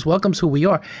differences, welcomes who we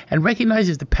are, and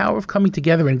recognizes the power of coming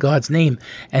together in God's name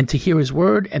and to hear his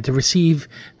word and to receive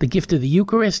the gift of the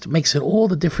Eucharist makes it all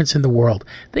the difference in the world.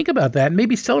 Think about that and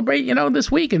maybe celebrate,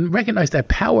 this week and recognize that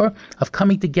power of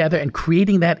coming together and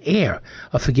creating that air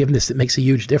of forgiveness that makes a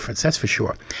huge difference, that's for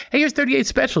sure. Hey, here's 38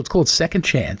 Special. It's called Second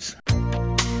Chance.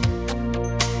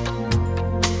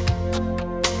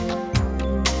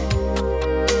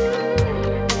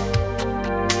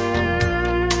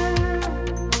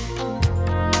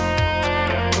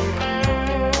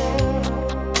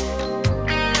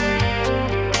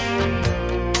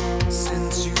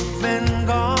 Since you've been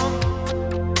gone,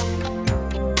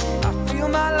 I feel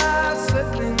my life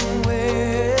slipping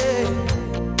away.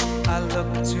 I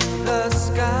look to the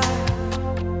sky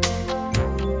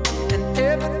and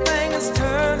everything is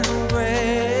turning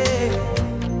gray.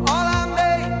 All I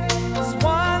made was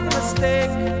one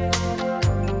mistake.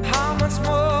 How much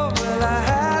more will I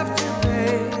have to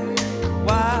pay?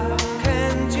 Why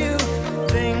can't you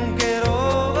think it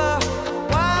over?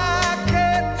 Why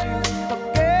can't you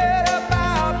forget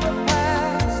about the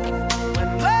past? When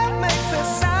love makes a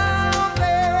sound, a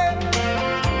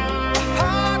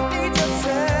heart needs a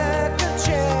second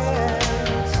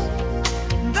chance.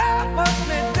 That put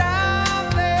me down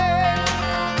there.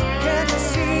 Can't you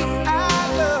see I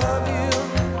love you?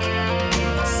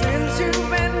 Since you've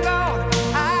been gone,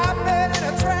 I've been in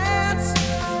a trance.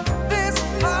 This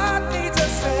heart needs a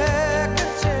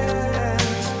second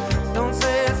chance. Don't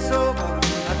say it's over,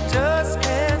 I just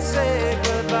can't say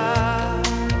goodbye.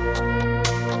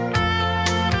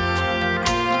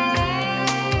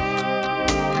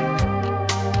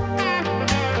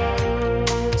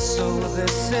 So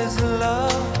this is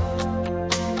love,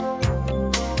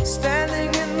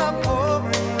 standing in the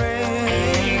pouring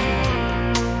rain.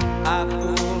 I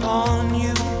pull on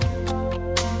you,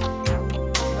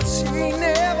 but she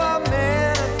never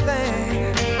meant a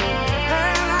thing.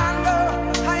 And I know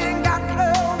I ain't got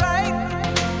no right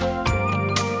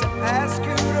to ask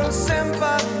you to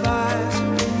sympathize.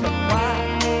 But why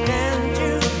can't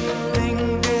you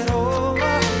think it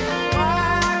over?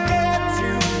 Why can't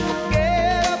you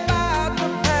forget about the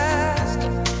past?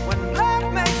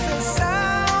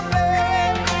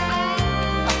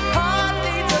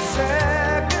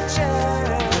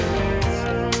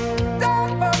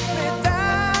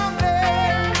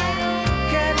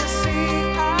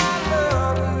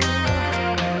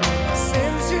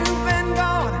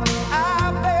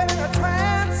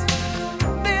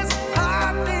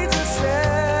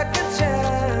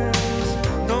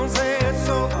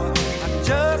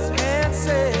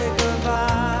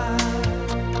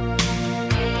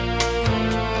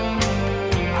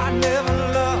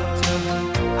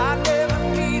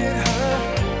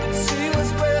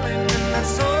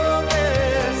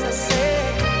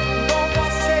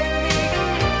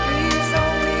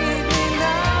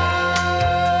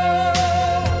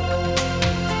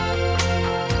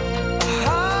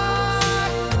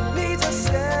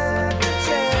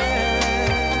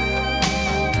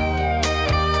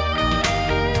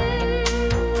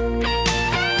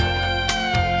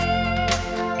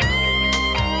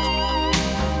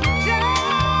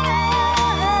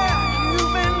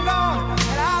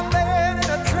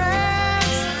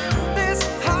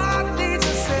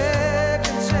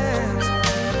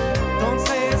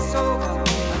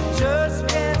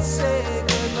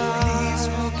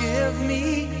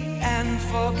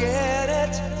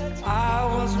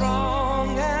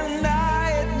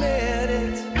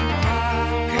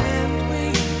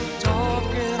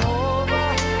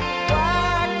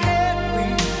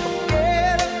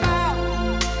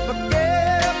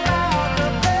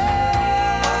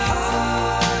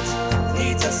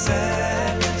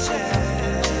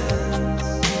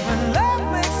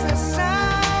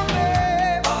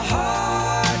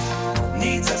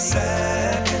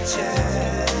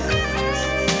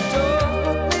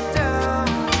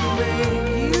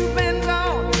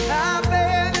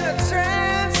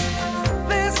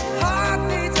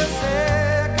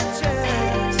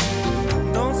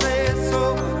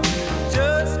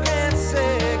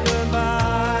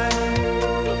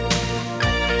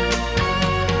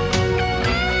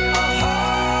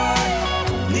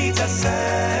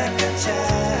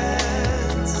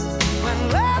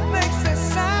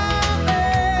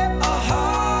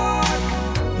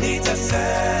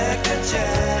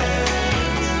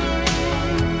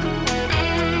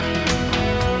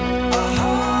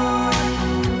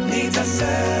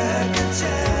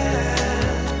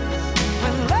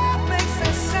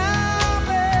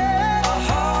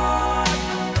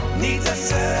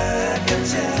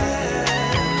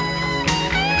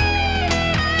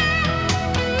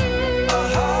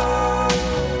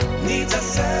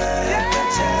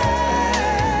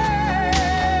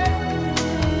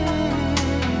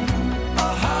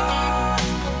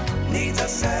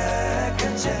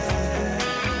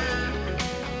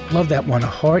 Love that one. A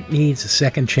heart needs a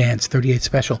second chance, 38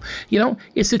 Special. You know,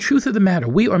 it's the truth of the matter.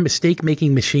 We are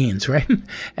mistake-making machines, right?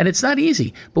 And it's not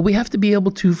easy, but we have to be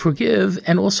able to forgive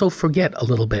and also forget a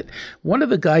little bit. One of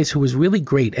the guys who was really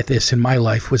great at this in my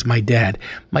life was my dad.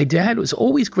 My dad was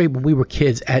always great when we were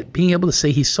kids at being able to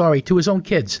say he's sorry to his own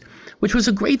kids, which was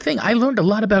a great thing. I learned a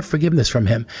lot about forgiveness from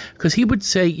him because he would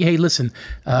say, hey, listen,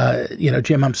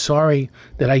 Jim, I'm sorry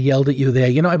that I yelled at you there.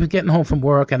 You know, I was getting home from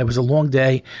work and it was a long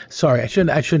day. Sorry, I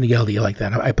shouldn't have yelled at you like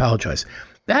that. I apologize.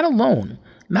 That alone,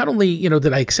 not only,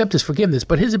 did I accept his forgiveness,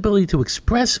 but his ability to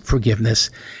express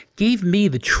forgiveness gave me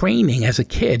the training as a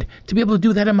kid to be able to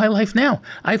do that in my life now.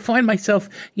 I find myself,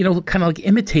 kind of like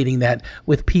imitating that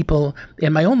with people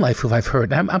in my own life who I've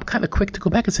hurt. And I'm kind of quick to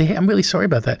go back and say, hey, I'm really sorry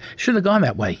about that. Shouldn't have gone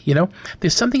that way.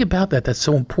 There's something about that that's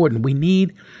so important. We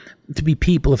need to be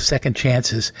people of second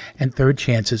chances and third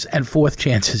chances and fourth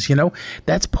chances.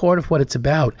 That's part of what it's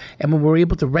about. And when we're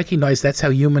able to recognize that's how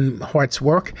human hearts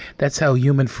work, that's how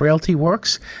human frailty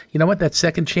works, you know what? That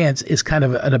second chance is kind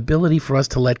of an ability for us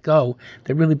to let go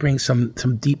that really brings some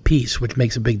deep peace, which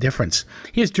makes a big difference.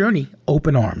 Here's Journey,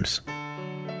 Open Arms.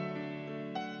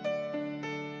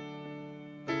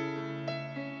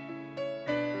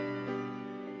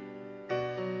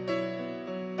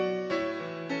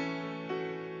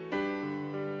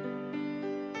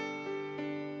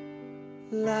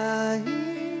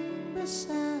 Lying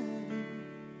beside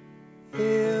you,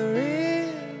 here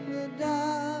in the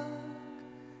dark,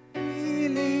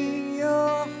 feeling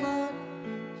your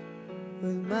heartbeat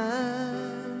with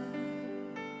mine.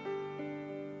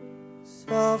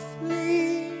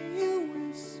 Softly you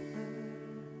whisper,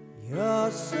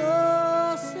 you're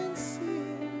so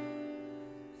sincere.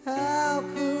 How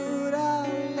could our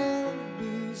love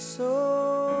be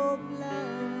so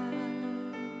blind?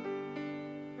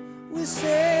 We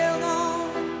sailed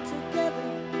on together,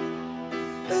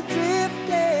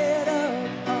 drifted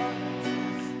apart,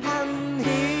 and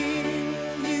here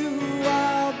you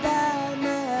are by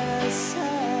my side.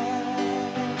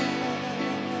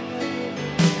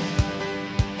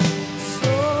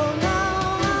 So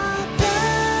now I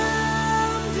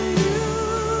come to you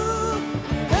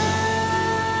with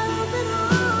open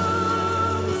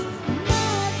arms,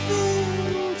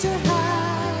 nothing to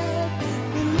hide.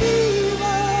 Believe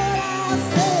what I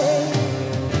say.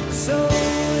 So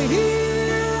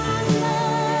here I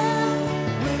am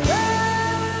with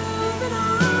open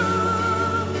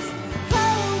arms,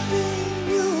 hoping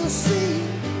you'll see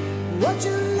what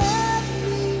your love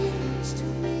means to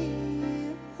me.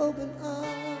 Open arms.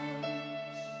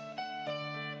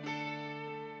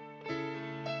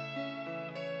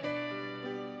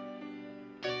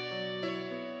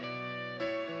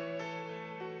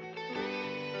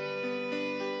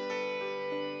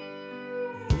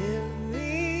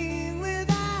 Living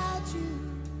without you,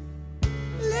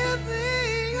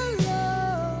 living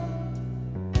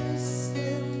alone, this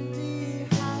empty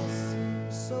house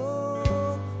seems so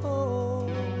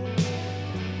cold.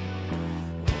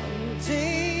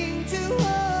 Wanting to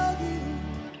hold you,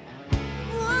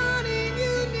 wanting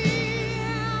you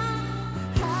near,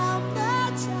 how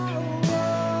much I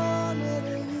wanted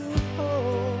you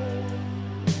home.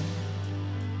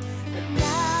 And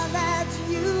now that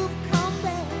you've come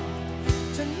back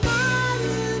tonight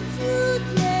and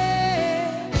today,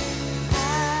 I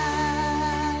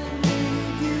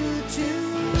need you to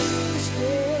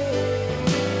stay.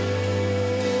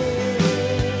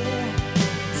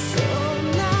 So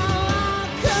now I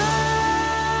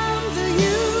come to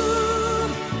you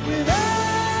with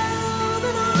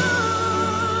open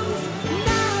arms,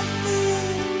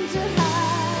 nothing to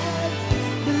hide.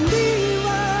 Believe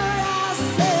what I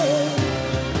say.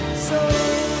 So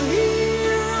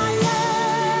here I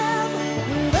am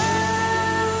with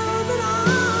open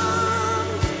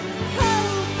arms,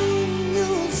 hoping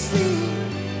you'll see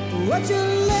what your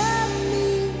love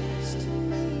means to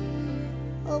me.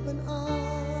 Open arms.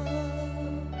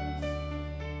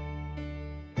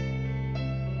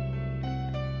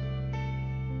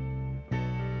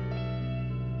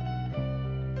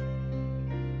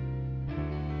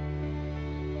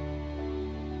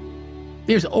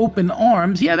 There's open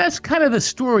arms. Yeah, that's kind of the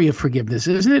story of forgiveness,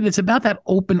 isn't it? It's about that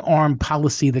open arm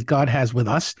policy that God has with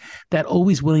us, that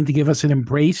always willing to give us an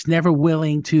embrace, never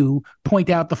willing to point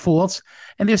out the faults.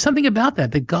 And there's something about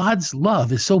that God's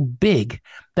love is so big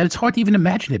that it's hard to even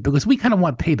imagine it, because we kind of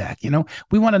want payback,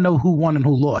 We want to know who won and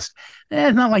who lost.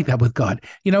 It's not like that with God,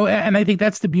 and I think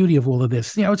that's the beauty of all of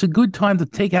this. It's a good time to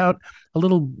take out a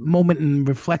little moment and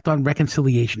reflect on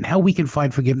reconciliation, how we can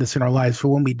find forgiveness in our lives. For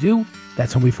when we do,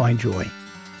 that's when we find joy.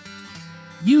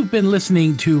 You've been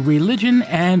listening to Religion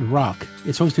and Rock.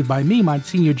 It's hosted by me,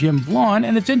 Monsignor Jim Vaughn,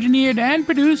 and it's engineered and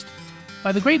produced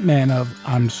by the great man of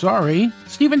I'm Sorry,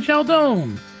 Stephen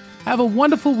Chaldone. Have a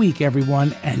wonderful week,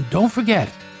 everyone, and don't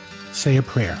forget, say a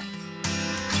prayer.